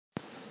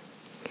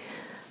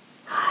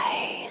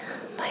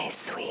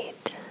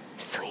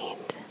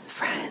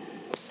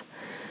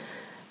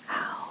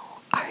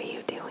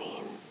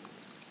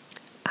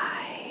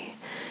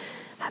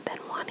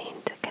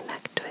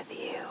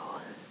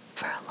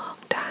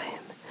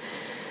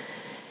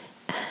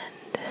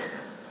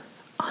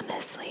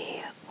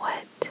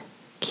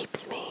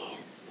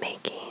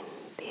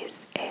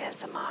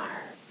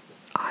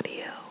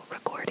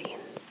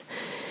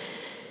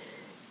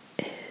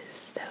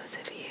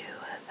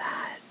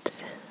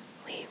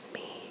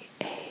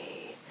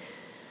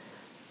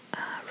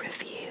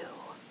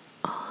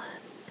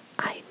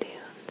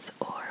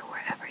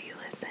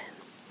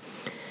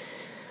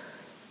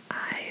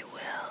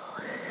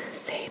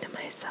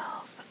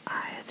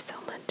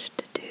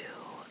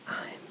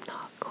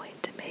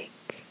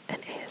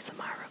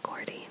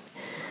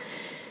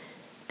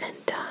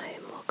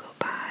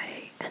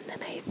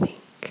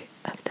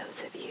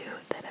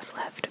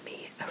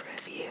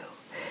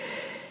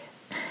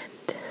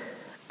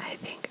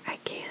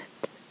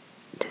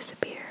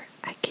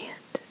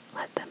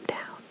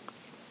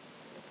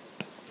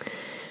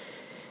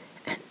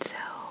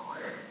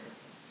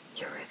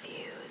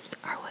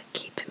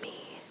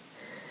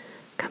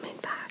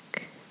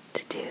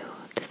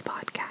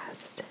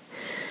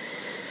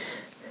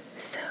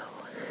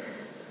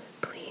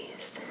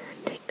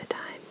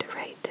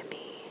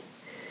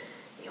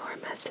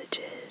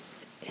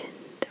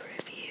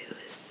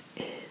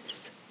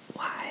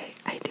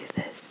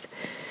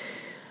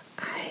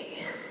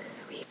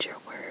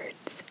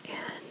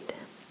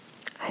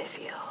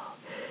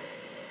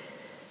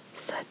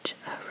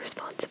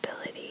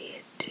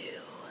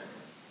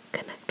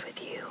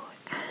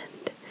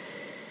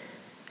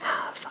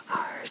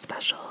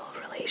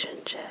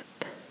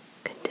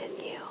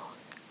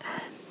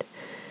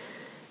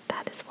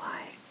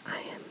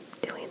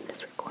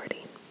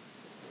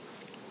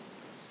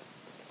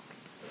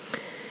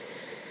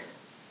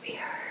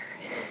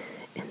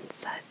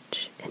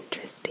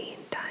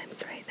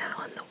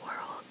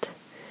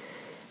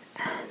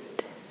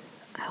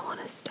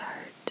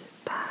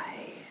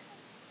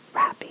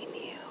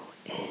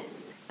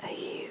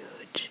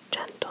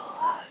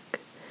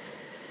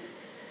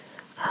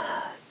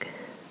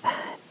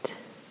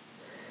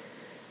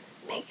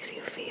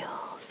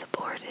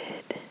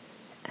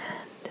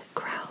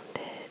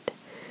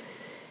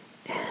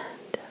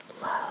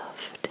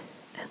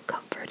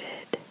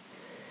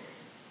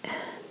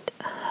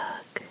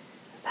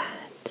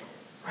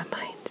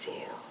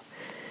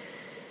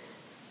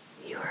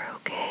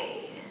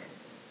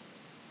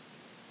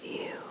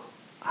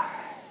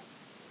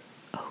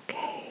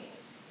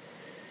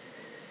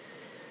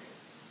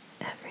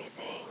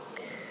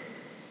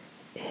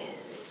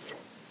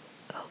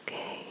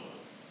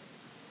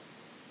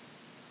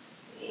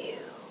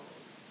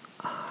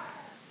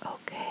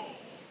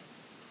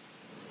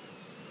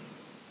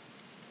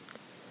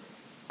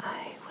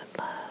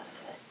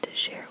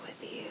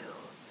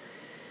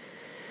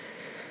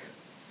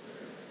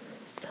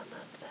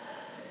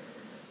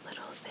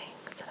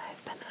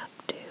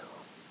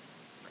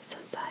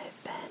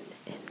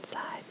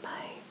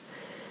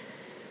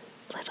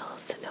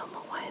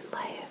Film Hawaiian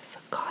Life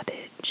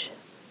cottage.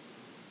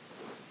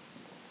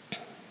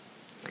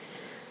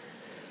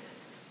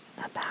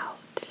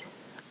 About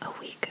a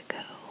week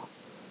ago,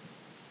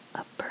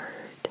 a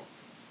bird,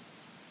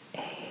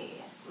 a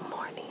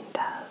mourning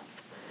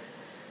dove,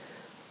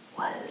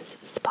 was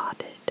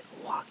spotted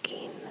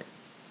walking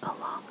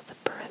along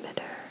the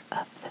perimeter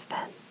of the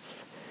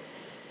fence.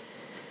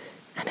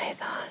 And I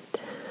thought,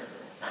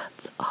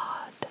 that's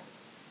odd.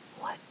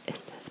 What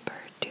is this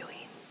bird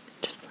doing?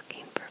 Just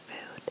looking for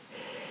food.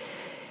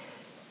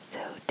 So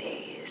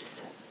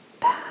days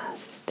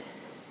passed,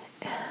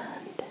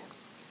 and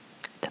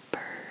the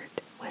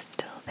bird was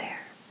still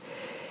there.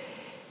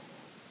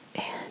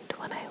 And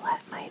when I let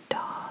my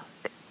dog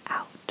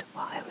out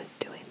while I was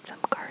doing some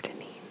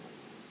gardening,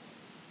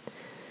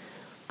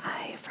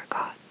 I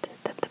forgot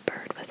that the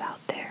bird was out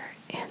there,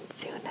 and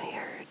soon I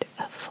heard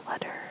a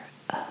flutter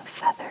of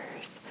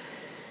feathers,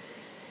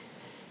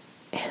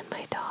 and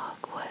my dog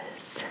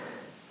was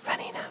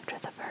running after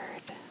the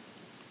bird,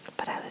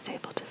 but I was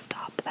able to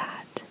stop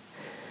that.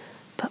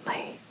 Put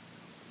my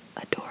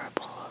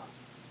adorable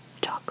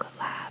chocolate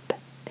lab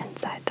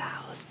inside the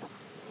house,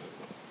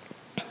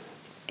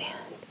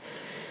 and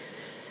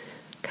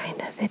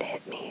kind of it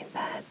hit me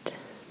that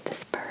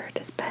this bird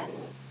has been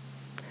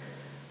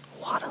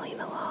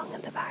waddling along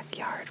in the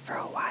backyard for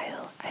a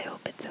while. I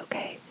hope it's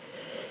okay.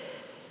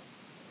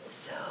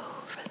 So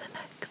for the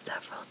next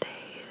several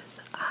days,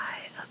 I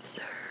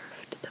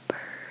observed the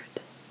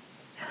bird,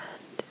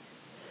 and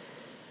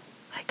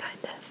I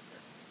kind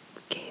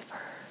of gave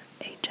her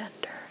a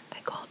gender. I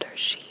called her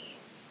she,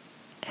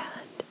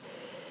 and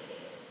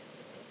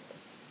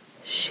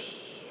she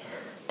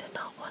did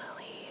not want to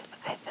leave.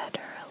 I fed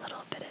her a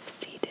little bit of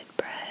seeded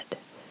bread,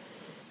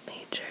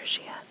 made sure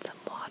she had some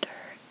water,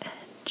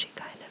 and she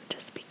kind of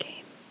just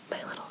became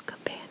my little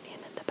companion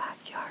in the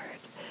backyard.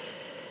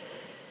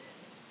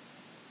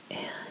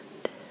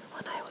 And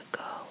when I would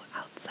go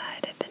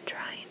outside, I've been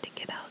trying to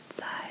get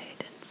outside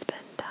and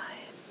spend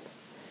time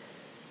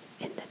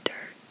in the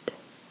dirt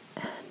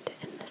and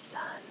in the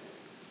sun,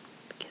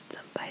 get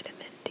some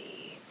vitamin D,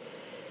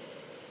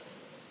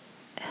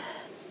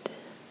 and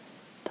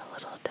the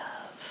little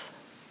dove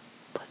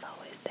was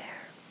always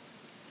there.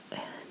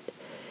 And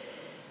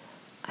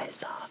I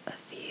saw a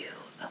few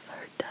of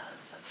her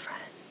dove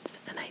friends,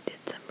 and I did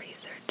some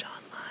research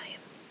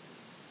online,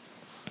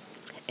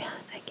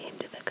 and I came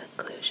to the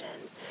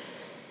conclusion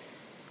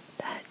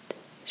that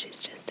she's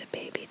just a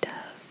baby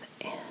dove,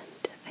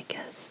 and I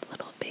guess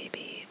little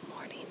baby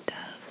mourning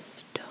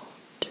doves don't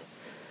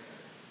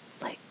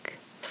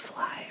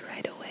fly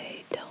right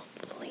away,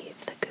 don't leave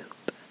the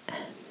coop,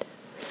 and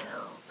so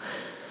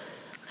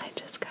I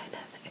just kind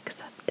of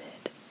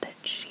accepted that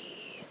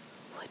she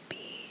would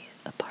be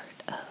a part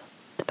of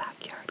the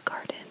backyard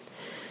garden.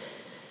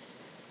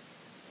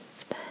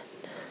 It's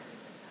been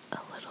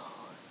a little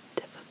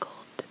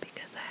difficult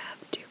because I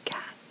have 2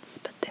 cats,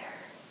 but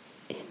they're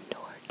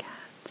indoor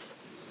cats,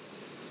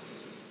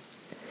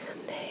 and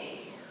they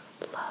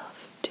love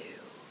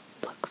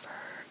to look for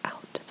her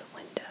out the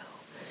window,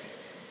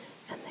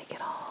 and they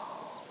get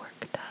all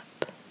worked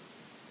up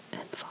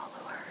and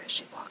follow her as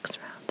she walks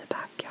around the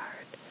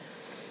backyard.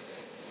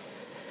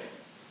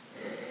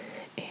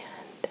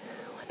 And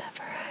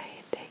whenever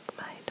I take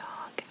my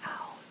dog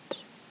out,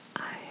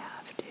 I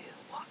have to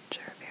watch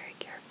her very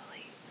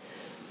carefully.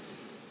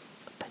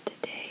 But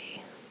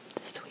today,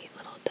 the sweet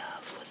little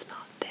dove was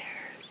not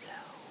there, so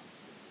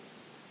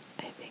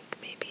I think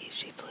maybe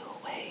she flew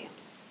away.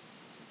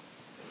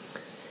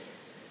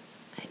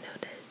 I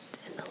noticed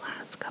in the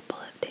last couple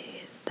of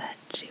days that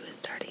she was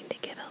starting to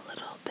get a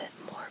little bit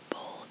more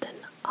bold and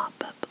hop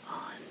up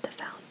on the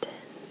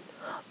fountain,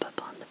 hop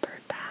up on the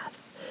bird bath.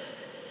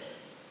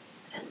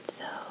 And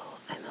so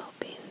I'm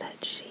hoping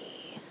that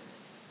she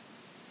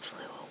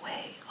flew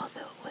away,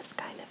 although it was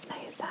kind of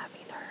nice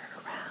having her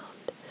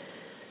around.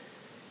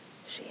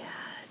 She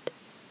had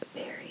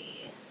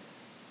very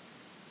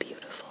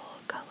beautiful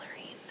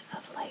coloring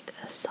of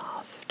a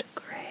soft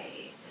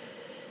gray,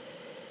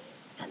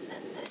 and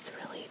then this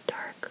really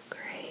dark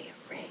gray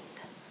ring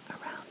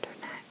around her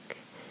neck,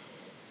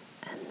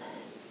 and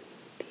then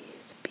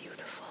these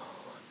beautiful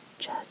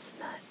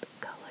chestnut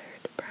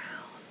colored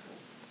brown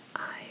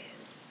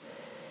eyes.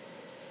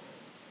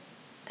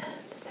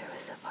 And there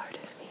was a part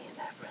of me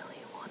that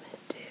really wanted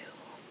to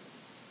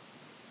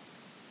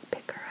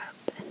pick her up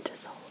and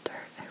just hold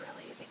her. I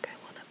really think I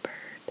want a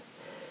bird.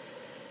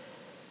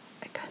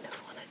 I kind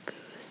of want a goose.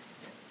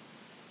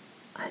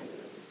 I'm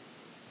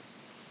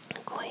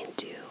going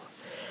to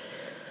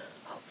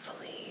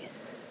hopefully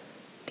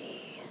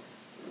be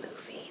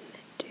moving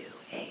to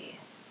a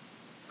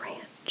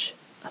ranch,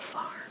 a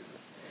farm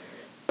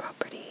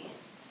property,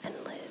 and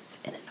live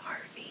in an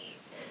RV.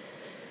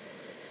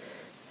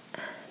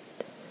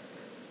 And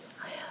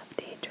I have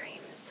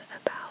daydreams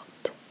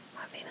about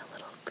having a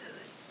little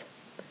goose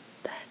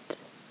that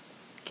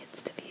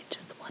gets to be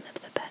just one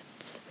of the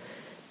pets,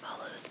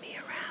 follows me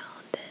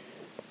around,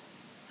 and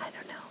I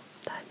don't know,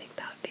 I think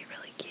that would be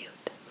really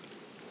cute.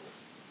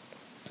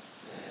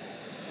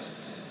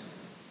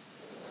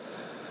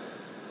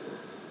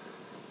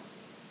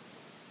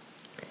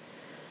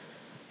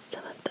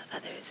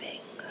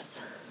 things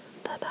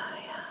that I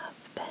have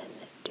been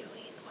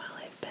doing while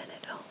I've been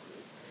at home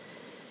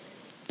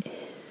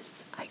is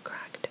I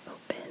cracked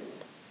open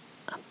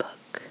a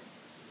book.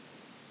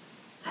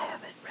 I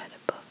haven't read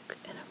a book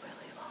in a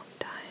really long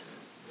time.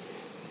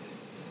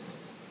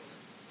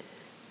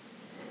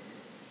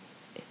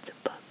 It's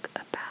a book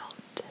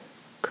about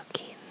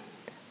cooking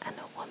and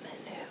a woman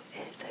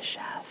who is a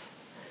chef,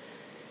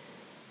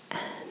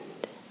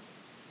 and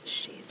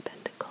she's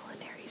been to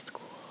culinary school,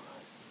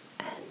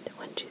 and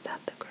when she's at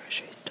the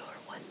grocery store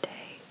one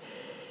day,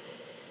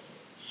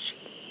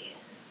 she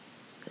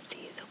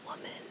sees a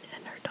woman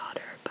and her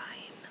daughter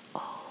buying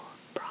all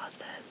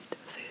processed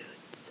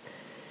foods,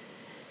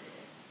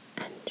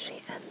 and she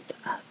ends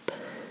up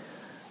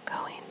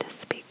going to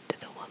speak to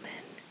the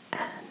woman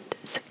and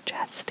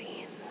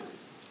suggesting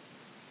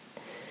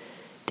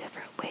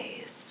different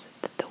ways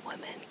that the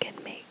woman can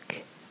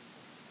make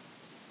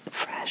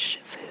fresh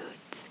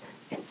foods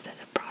instead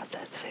of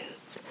processed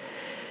foods.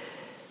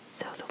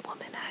 So the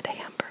woman had a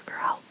hamburger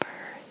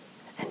helper,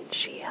 and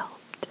she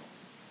helped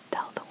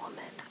tell the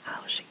woman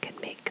how she could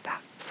make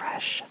that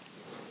fresh.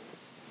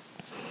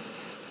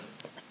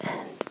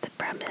 And the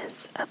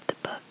premise of the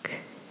book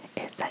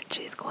is that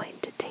she's going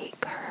to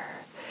take her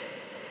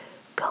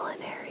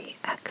culinary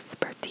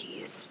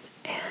expertise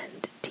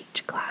and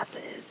teach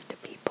classes to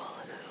people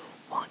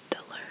who want to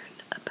learn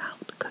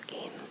about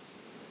cooking.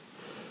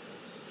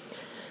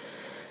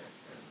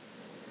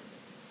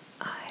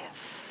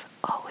 I've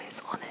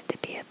always wanted to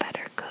be a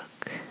better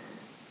cook.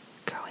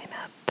 Growing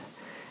up,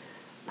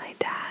 my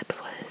dad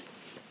was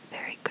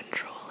very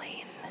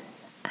controlling,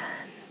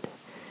 and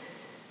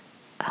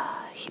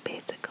he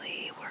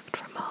basically worked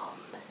from home,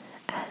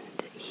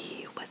 and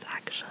he was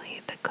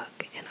actually the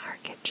cook in our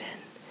kitchen,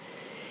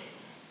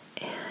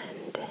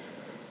 and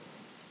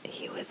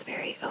he was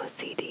very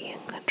OCD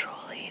and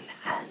controlling,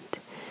 and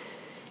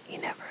he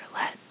never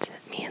let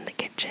me in the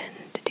kitchen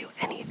to do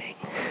anything.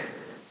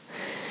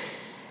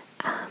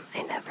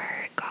 I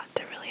never got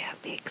to really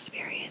have the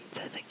experience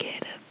as a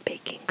kid of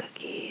baking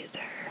cookies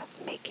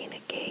or making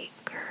a cake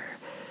or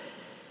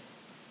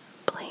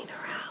playing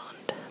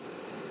around.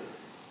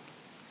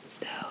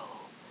 So,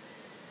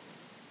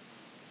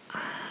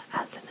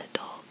 as an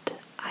adult,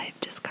 I've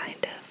just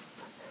kind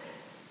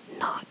of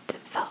not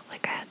felt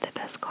like I had the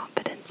best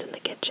confidence in the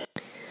kitchen.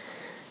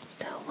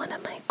 So one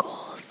of my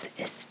goals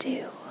is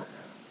to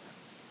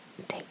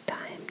take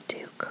time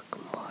to cook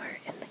more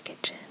in the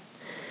kitchen.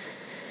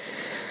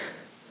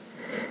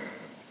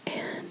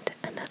 And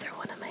another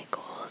one of my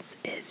goals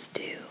is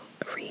to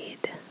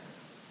read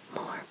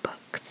more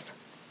books,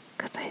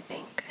 because I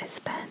think I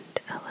spend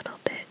a little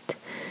bit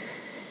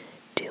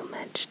too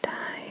much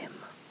time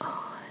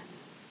on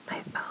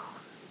my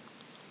phone,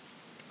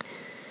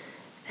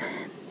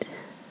 and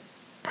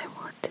I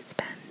want to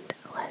spend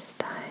less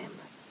time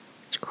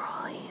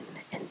scrolling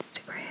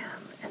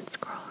Instagram and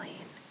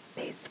scrolling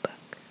Facebook.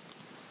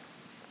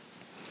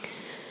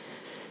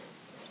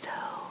 So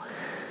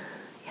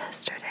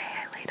yesterday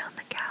I laid on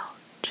the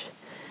couch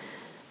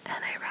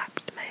and I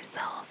wrapped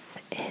myself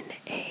in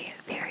a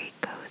very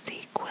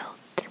cozy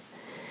quilt,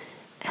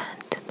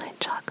 and my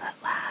chocolate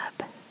lab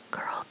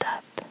curled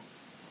up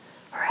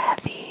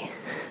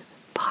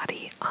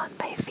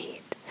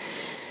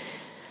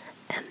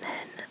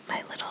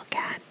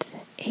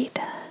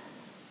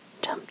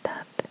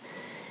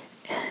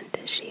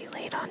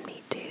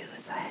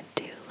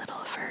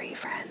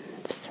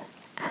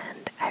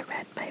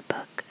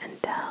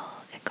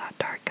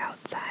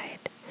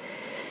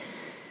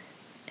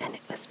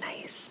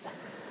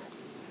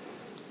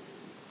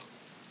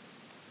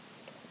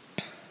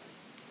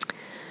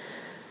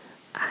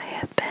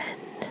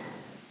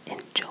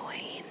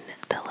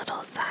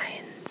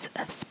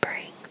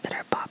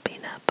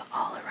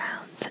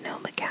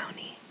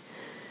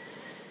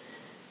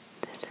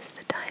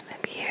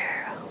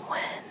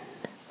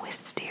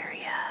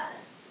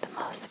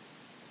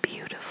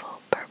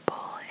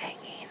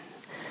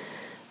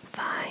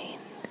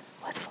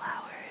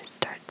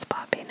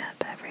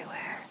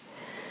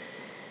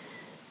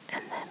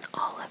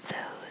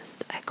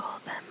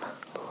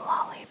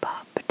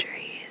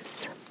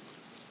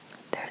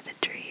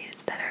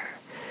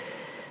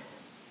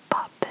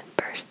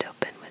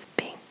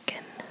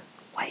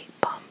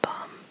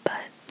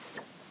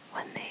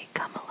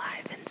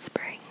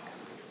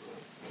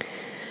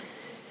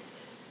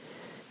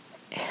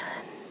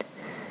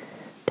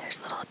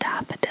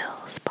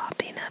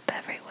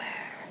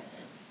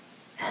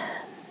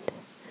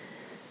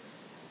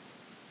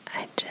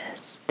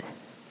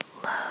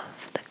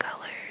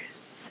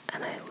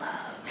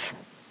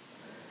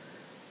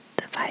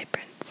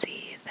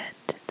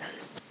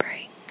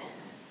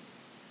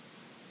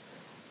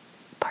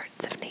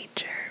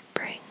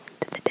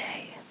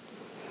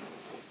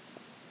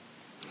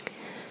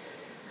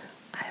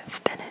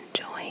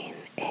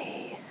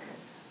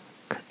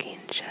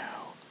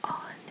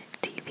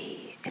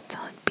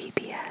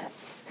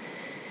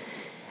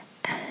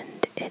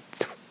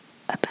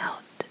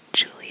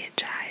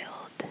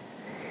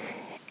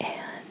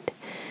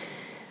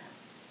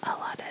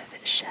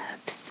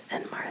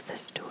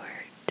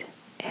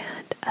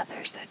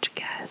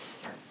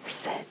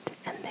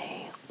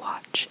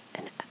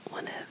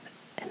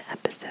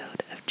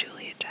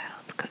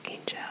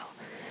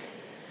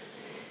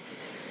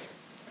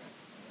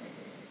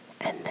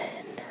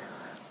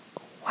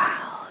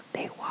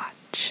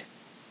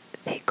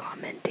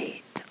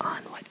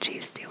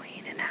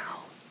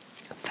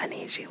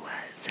she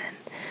was, and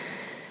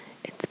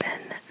it's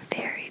been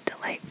very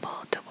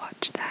delightful to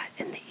watch that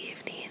in the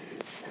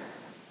evenings.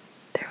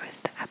 There was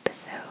the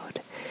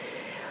episode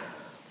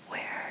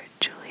where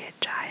Julia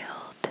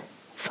Child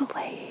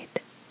filleted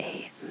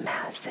a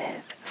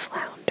massive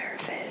flounder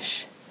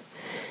fish,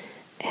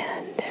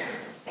 and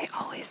they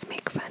always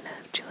make fun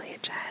of Julia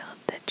Child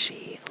that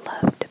she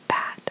loved to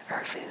pat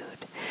her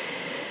food.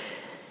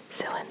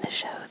 So in the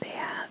show they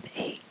have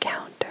a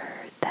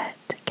counter that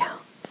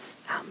counts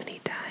how many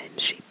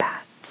times she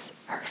pats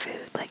her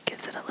food, like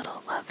gives it a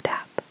little love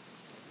tap.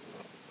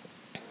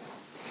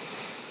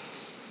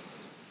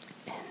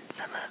 In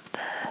some of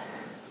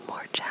the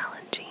more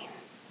challenging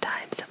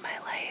times of my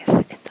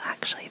life, it's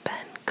actually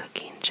been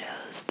cooking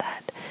shows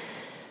that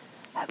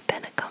have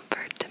been a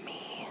comfort to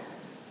me.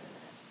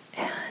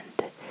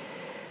 And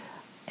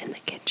in the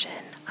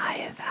kitchen, I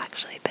have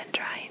actually been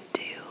trying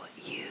to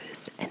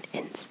use an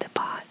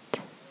Instapot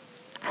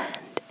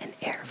and an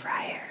air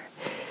fryer.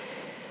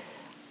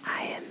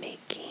 I am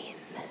making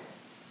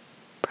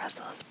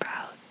Brussels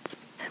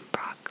sprouts and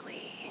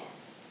broccoli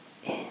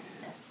in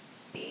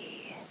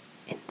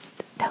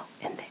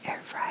the air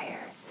fryer,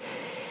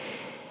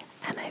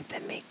 and I've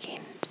been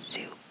making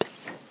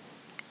soups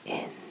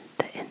in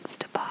the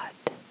Instapot.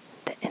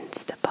 The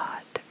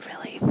Instapot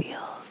really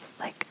feels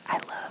like I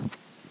love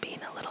being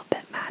a little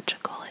bit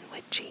magical and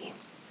witchy.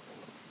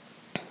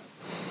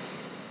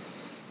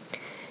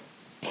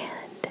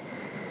 And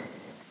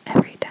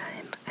every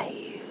time I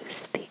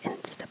use the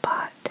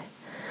Instapot,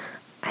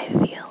 I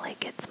feel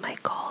like it's my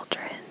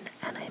cauldron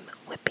and I'm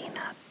whipping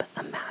up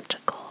a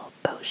magical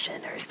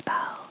potion or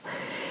spell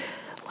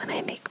when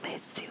I make my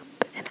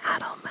soup and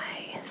add all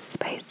my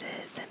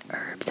spices and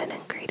herbs and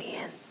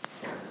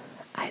ingredients.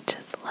 I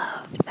just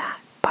love that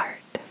part.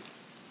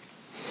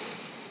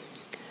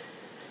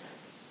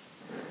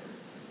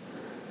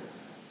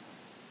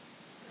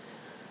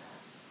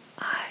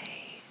 I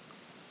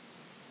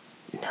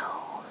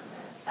know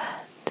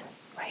that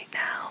right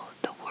now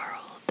the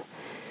world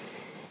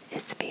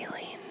is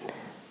feeling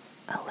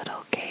a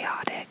little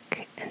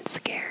chaotic and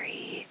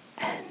scary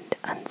and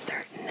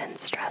uncertain and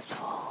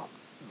stressful.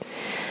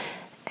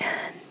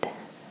 And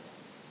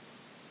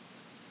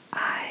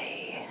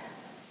I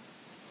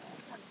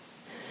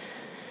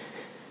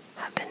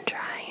have been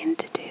trying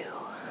to do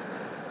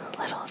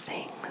little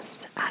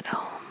things at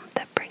home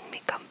that bring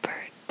me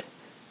comfort.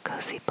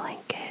 Cozy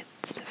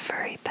blankets,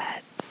 furry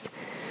pets,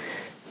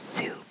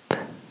 soup,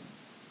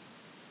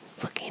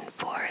 looking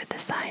for the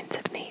signs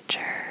of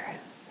nature,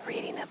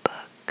 reading a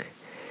book,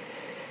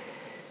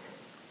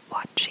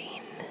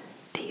 watching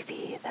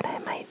TV that I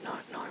might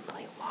not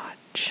normally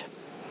watch.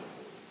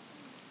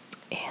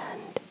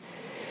 And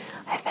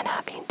I've been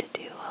having to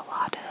do a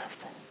lot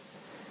of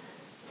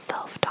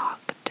self-talk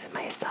to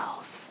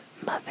myself,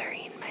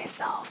 mothering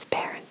myself,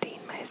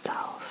 parenting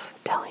myself,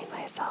 telling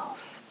myself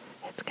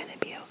it's going to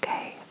be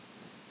okay.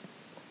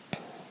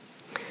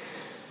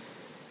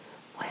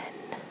 When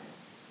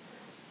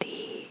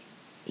the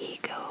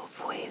ego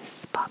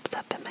voice pops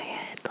up in my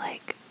head,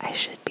 like I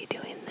should be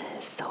doing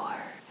this, or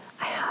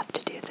I have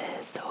to do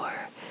this, or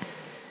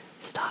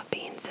stop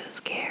being so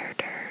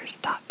scared, or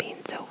stop being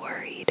so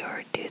worried,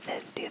 or do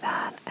this, do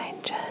that, I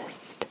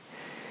just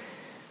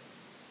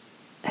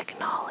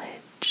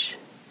acknowledge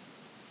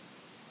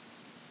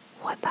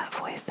what that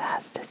voice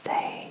has to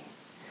say,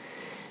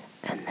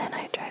 and then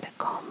I try to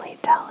calmly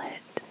tell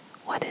it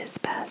what is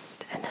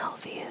best and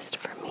healthiest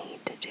for me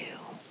to do.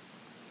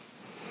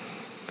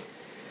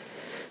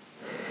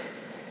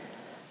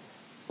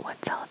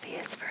 What's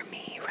healthiest for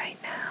me right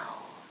now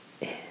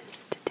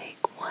is to take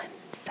 1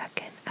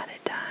 second at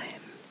a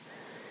time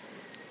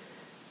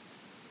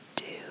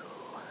to,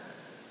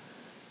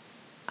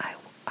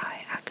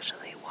 I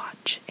actually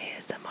watch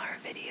ASMR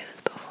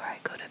videos before I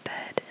go to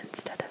bed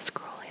instead of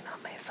scrolling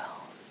on my phone.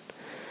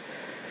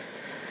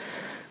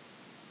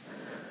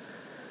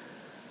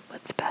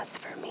 What's best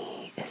for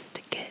me is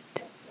to get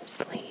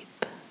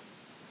sleep.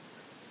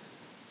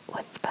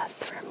 What's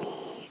best for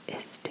me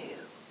is to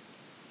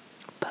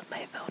put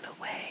my phone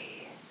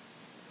away,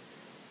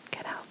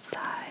 get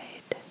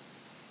outside.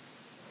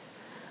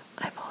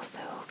 I've also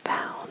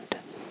found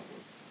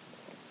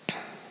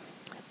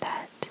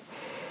that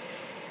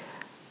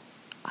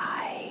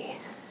I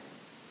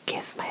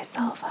give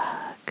myself a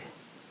hug.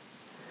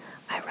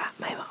 I wrap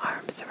my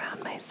arms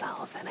around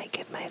myself and I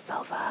give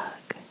myself a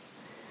hug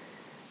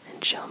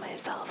and show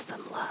myself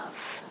some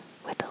love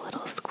with a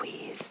little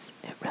squeeze.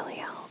 It really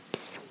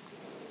helps.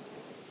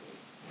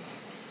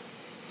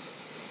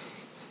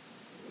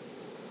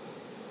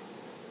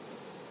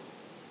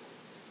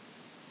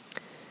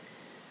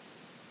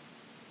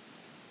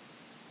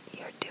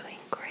 You're doing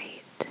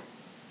great.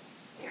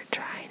 You're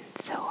trying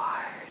so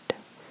hard.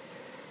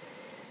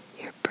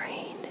 Your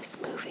brain is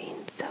moving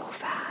so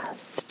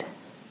fast.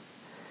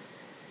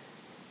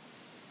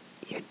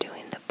 You're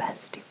doing the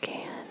best you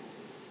can.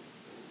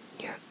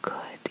 You're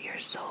good. Your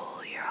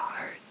soul, your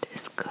heart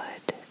is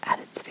good at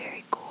its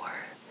very core.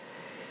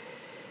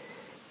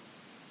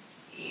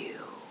 You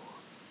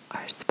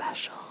are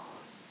special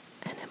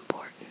and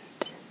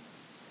important,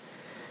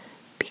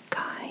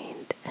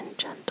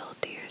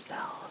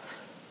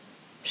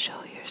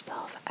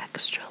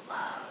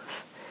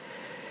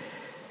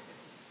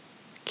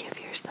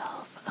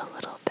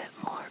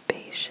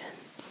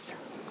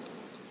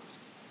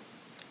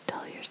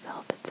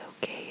 yourself. It's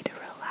okay to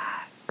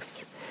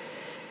relax.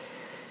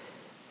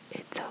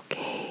 It's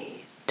okay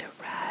to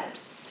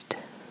rest.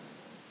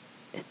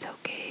 It's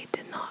okay to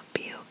not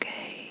be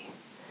okay.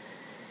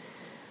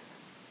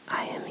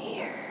 I am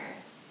here,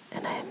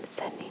 and I am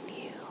sending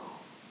you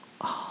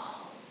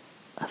all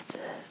of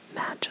the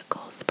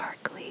magical,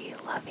 sparkly,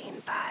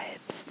 loving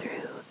vibes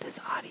through this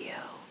audio.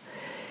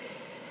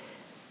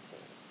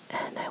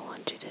 And I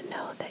want you to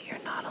know that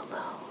you're not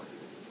alone,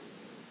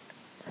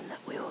 and that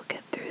we will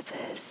get through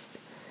this,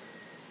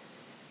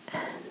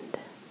 and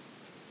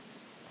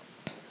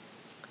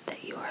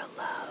that you are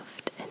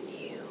loved and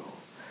you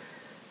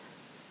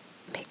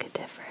make a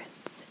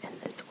difference in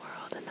this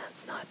world. And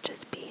that's not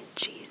just being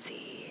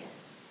cheesy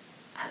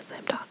as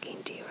I'm talking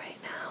to you right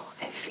now.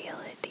 I feel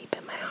it deep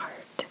in my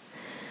heart.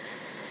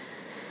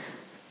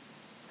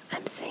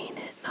 I'm saying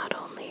it not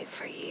only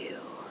for you,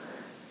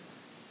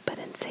 but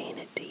in saying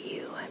it to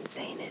you, I'm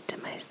saying it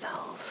to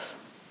myself.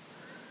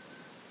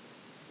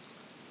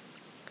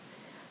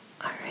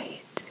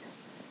 Alright,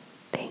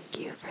 thank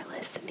you for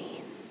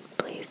listening.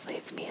 Please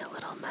leave me a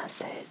little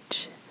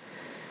message.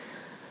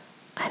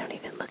 I don't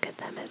even look at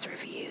them as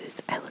reviews.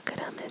 I look at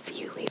them as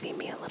you leaving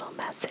me a little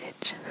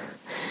message.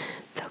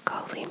 So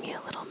go leave me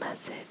a little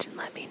message and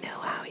let me know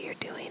how you're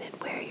doing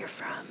and where you're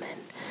from,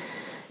 and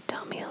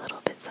tell me a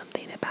little bit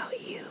something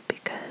about you,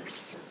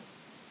 because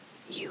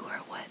you are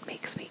what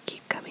makes me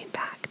keep coming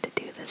back to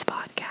do this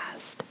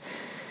podcast.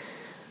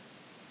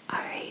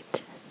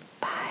 Alright,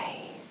 bye.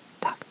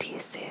 Talk to you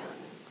soon.